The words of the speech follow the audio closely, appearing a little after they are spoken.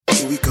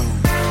Here we go.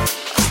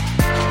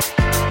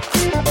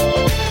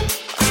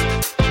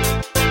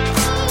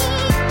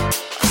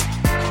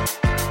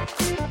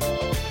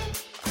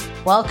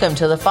 Welcome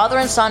to the Father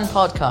and Son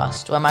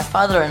podcast, where my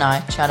father and I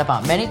chat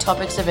about many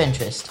topics of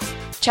interest.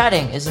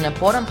 Chatting is an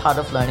important part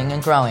of learning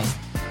and growing.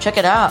 Check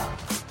it out.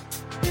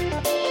 Here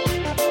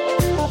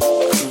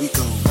we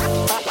go.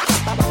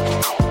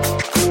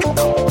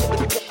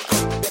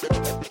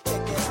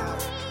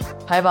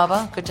 Hi,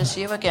 Baba. Good to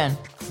see you again.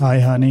 Hi,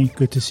 honey.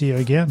 Good to see you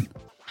again.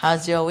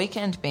 How's your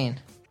weekend been?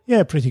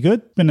 Yeah, pretty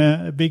good. Been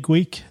a big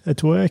week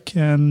at work,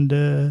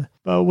 and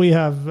but we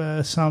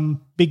have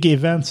some big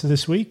events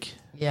this week.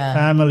 Yeah.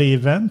 Family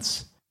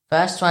events.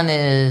 First one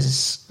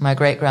is my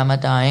great-grandma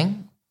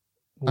dying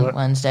on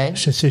Wednesday.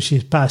 So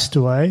she's passed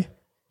away.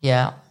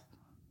 Yeah.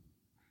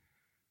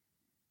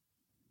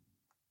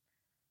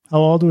 How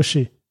old was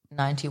she?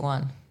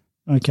 91.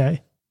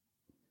 Okay.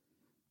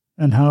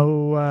 And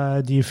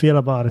how do you feel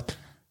about it?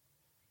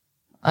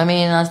 I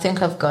mean, I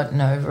think I've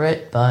gotten over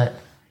it, but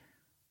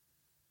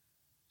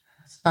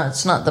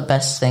it's not the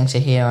best thing to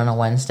hear on a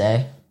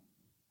Wednesday.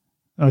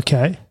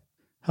 Okay.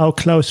 How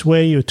close were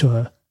you to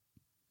her?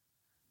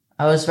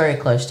 I was very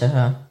close to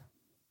her.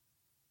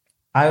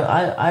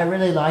 I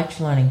really liked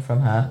learning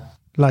from her.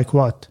 Like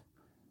what?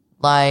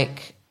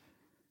 Like,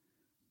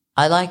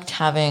 I liked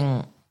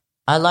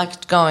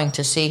going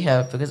to see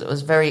her because it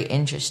was very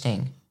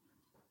interesting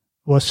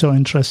What's so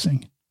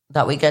interesting?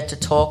 that we get to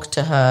talk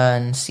to her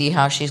and see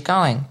how she's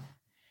going.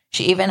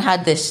 She even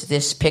had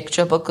this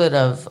picture booklet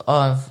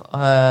of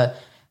her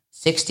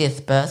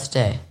 60th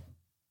birthday.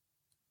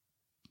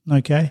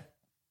 Okay.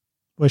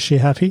 Was she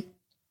happy?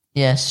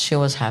 Yes, she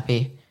was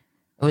happy.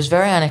 It was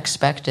very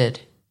unexpected.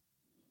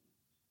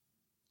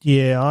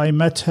 Yeah, I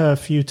met her a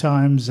few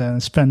times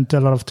and spent a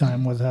lot of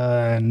time with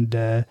her, and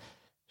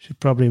she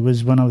probably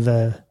was one of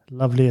the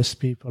loveliest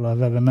people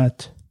I've ever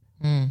met.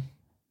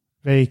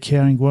 Very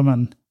caring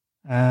woman.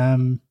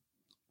 But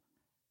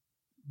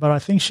I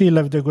think she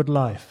lived a good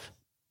life.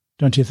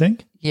 Don't you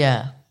think?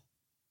 Yeah.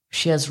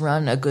 She has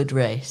run a good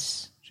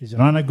race. She's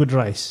run a good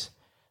race.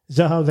 Is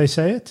that how they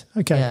say it?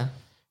 Okay. Yeah.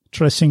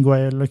 Interesting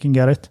way of looking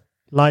at it.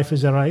 Life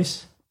is a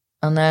race.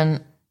 And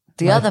then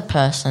the other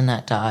person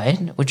that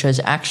died, which was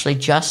actually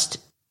just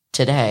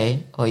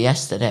today or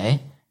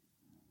yesterday,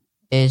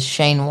 is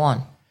Shane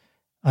Warne.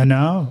 I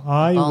know.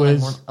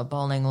 A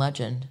bowling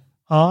legend.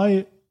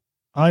 I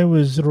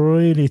was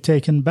really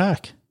taken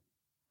back.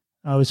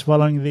 I was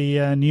following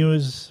the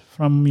news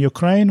from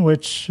Ukraine,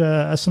 which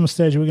at some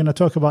stage we're going to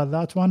talk about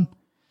that one.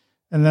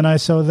 And then I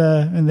saw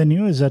in the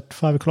news at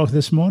 5 o'clock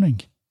this morning.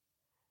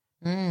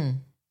 I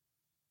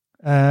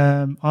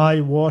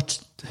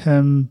watched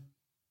him.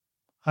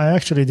 I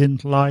actually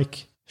didn't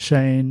like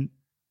Shane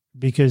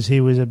because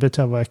he was a bit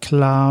of a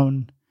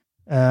clown.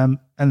 And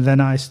then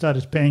I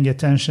started paying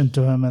attention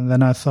to him, and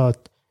then I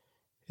thought,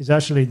 he's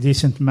actually a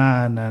decent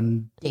man.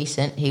 And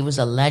Decent? He was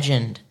a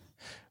legend.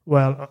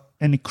 well,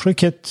 in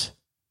cricket,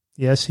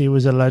 yes, he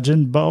was a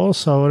legend. But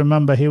also,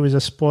 remember, he was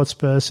a sports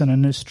person.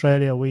 In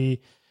Australia,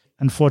 we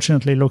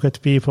unfortunately look at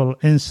people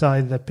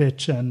inside the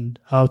pitch and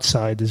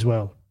outside as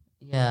well.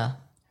 Yeah.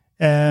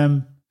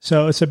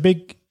 So it's a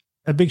big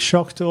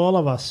shock to all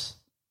of us.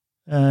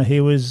 He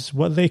was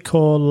what they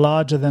call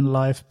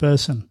larger-than-life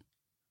person.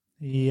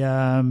 He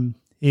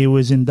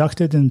was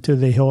inducted into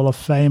the Hall of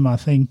Fame, I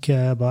think,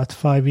 about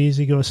 5 years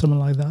ago or something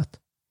like that.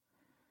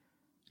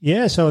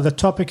 Yeah, so the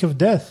topic of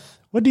death.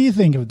 What do you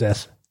think of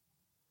death?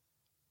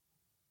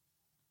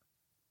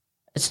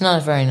 It's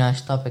not a very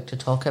nice topic to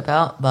talk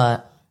about,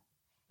 but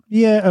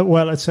Yeah,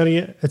 well, it's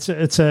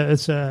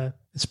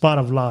part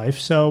of life.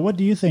 So what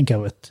do you think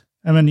of it?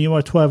 I mean, you are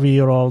a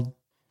 12-year-old.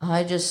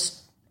 I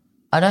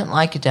don't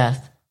like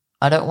death.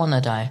 I don't want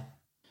to die.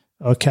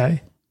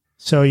 Okay.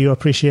 So you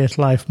appreciate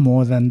life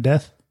more than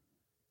death?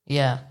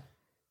 Yeah.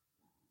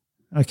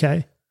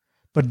 Okay.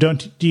 But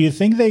do you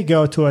think they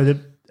go to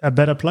a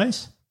better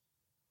place?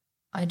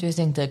 I do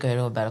think they go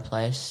to a better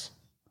place.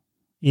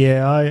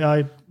 Yeah,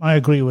 I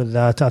agree with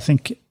that. I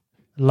think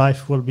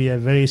life will be a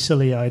very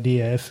silly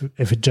idea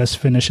if it just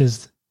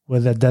finishes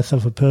with the death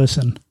of a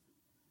person.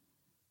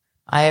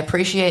 I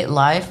appreciate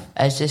life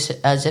as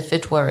if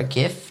it were a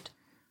gift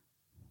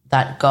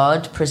that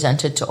God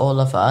presented to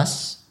all of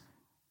us,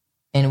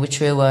 in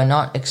which we were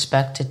not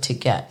expected to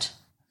get.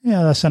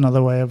 Yeah, that's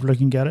another way of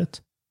looking at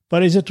it.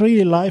 But is it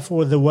really life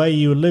or the way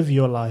you live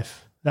your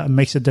life that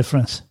makes a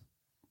difference?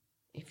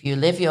 If you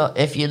live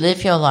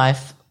your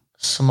life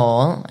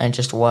small and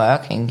just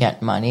work and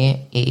get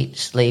money, eat,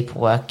 sleep,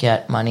 work,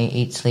 get money,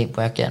 eat, sleep,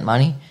 work, get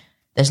money,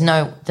 there's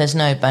no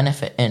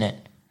benefit in it.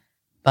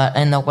 But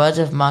in the words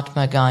of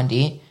Mahatma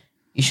Gandhi,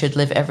 you should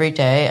live every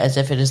day as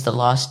if it is the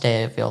last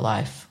day of your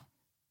life.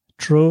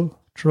 True,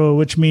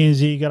 which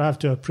means you're going to have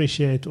to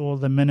appreciate all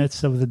the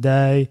minutes of the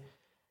day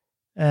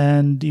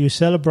and you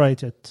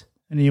celebrate it.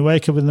 And you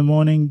wake up in the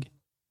morning,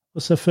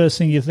 what's the first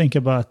thing you think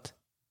about?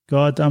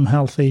 God, I'm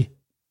healthy.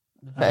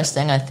 The first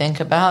thing I think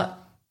about,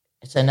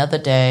 it's another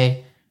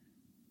day,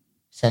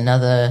 it's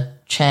another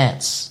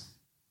chance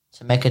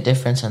to make a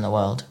difference in the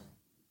world.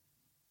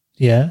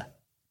 Yeah.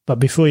 But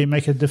before you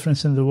make a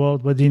difference in the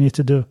world, what do you need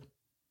to do?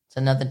 It's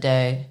another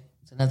day.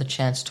 It's another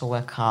chance to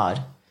work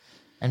hard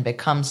and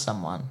become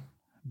someone.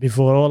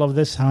 Before all of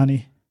this,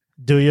 honey,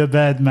 do your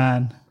bed,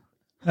 man.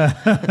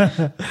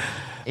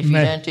 If you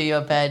don't do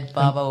your bed,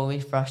 Baba will be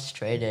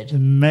frustrated.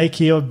 Make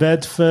your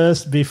bed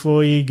first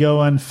before you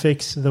go and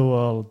fix the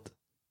world.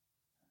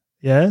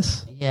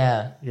 Yes?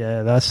 Yeah.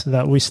 Yeah, that's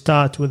that. We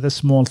start with the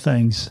small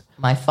things.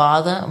 My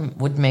father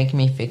would make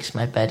me fix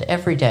my bed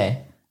every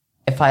day.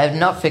 If I had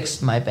not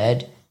fixed my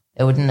bed,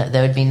 there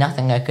would be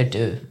nothing I could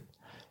do.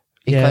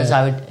 Because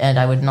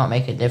I would not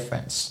make a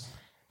difference.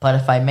 But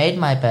if I made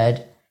my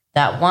bed,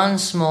 that one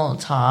small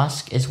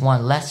task is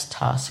one less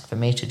task for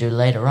me to do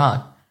later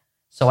on.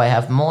 So I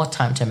have more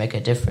time to make a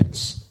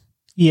difference.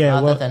 Yeah,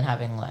 rather than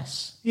having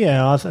less.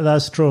 Yeah,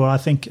 that's true. I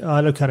think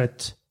I look at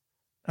it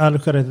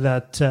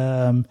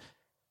that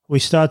we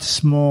start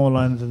small,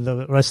 and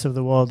the rest of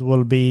the world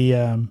will be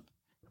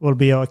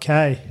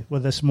okay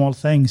with the small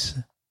things.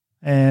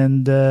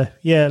 And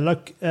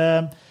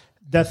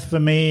death for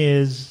me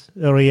is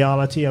a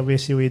reality.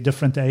 Obviously, we're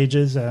different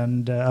ages,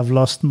 and I've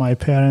lost my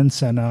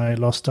parents, and I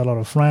lost a lot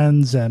of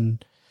friends,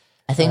 and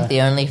I think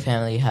the only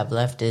family you have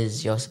left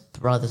is your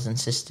brothers and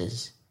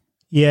sisters.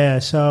 Yeah,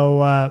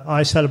 so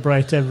I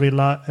celebrate every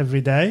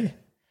day,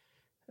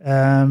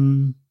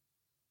 and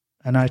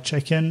I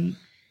check in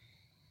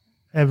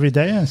every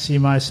day and see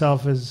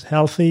myself as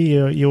healthy.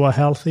 You are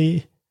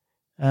healthy.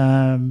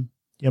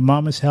 Your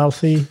mom is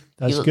healthy.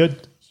 That's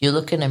good. You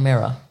look in a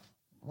mirror.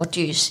 What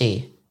do you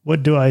see?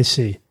 What do I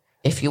see?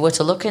 If you were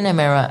to look in a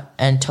mirror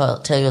and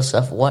tell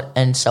yourself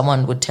if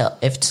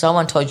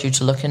someone told you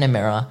to look in a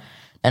mirror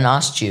and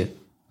asked you,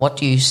 what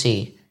do you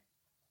see?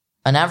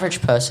 An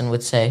average person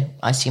would say,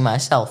 I see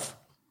myself.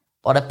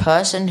 But a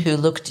person who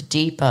looked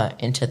deeper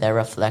into their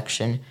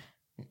reflection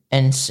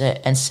and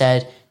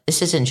said,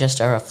 this isn't just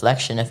a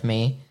reflection of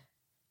me.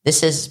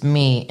 This is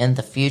me in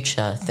the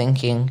future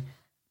thinking,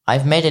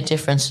 I've made a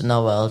difference in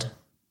the world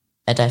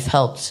and I've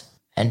helped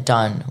and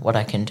done what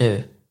I can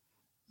do.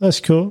 That's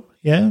cool.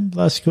 Yeah,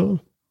 that's cool.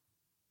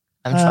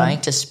 I'm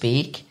trying to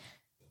speak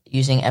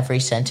using every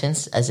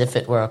sentence as if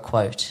it were a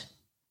quote.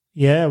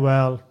 Yeah,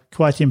 well,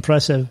 quite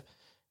impressive.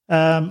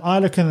 I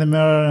look in the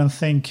mirror and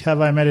think,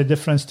 have I made a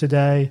difference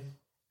today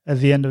at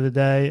the end of the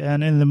day?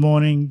 And in the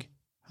morning,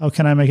 how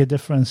can I make a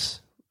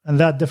difference? And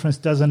that difference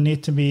doesn't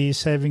need to be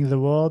saving the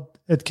world.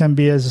 It can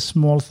be as a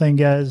small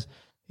thing as,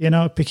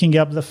 picking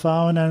up the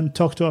phone and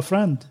talk to a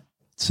friend.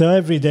 So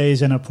every day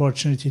is an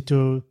opportunity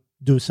to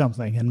do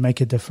something and make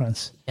a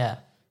difference. Yeah.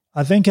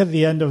 I think at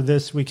the end of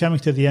this, we're coming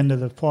to the end of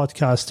the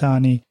podcast,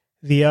 Tani.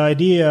 The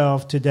idea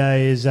of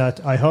today is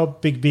that I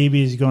hope Big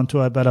Bibi is going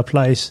to a better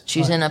place.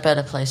 She's in a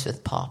better place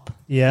with Pop,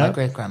 my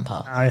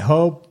great-grandpa. I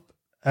hope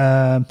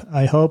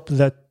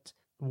that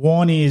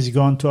Warne is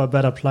going to a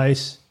better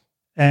place,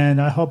 and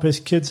I hope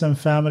his kids and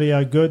family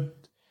are good.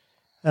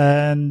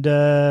 And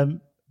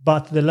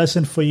but the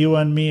lesson for you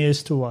and me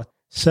is to what?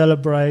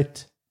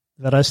 Celebrate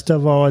the rest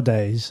of our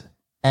days.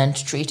 And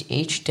treat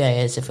each day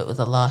as if it were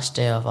the last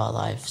day of our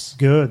lives.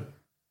 Good.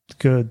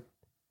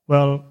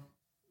 Well,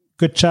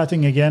 good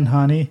chatting again,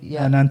 honey.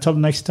 Yeah. And until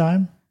next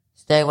time.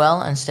 Stay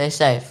well and stay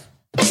safe.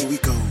 Here we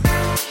go.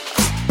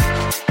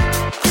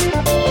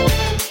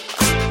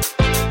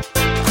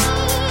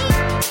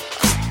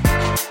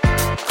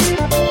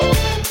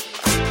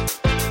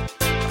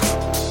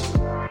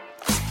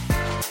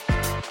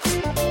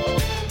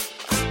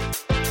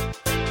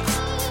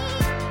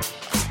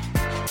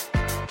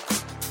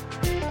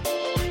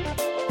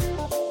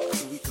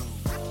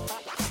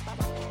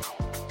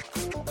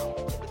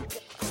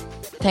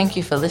 Thank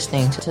you for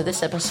listening to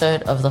this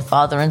episode of the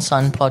Father and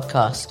Son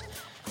podcast.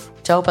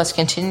 To help us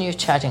continue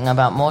chatting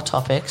about more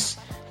topics,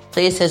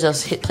 please hit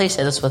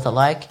us with a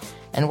like,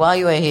 and while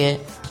you are here,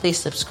 please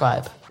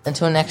subscribe.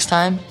 Until next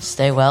time,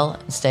 stay well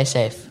and stay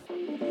safe.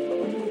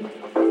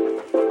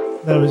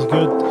 That was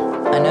good.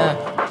 I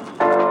know.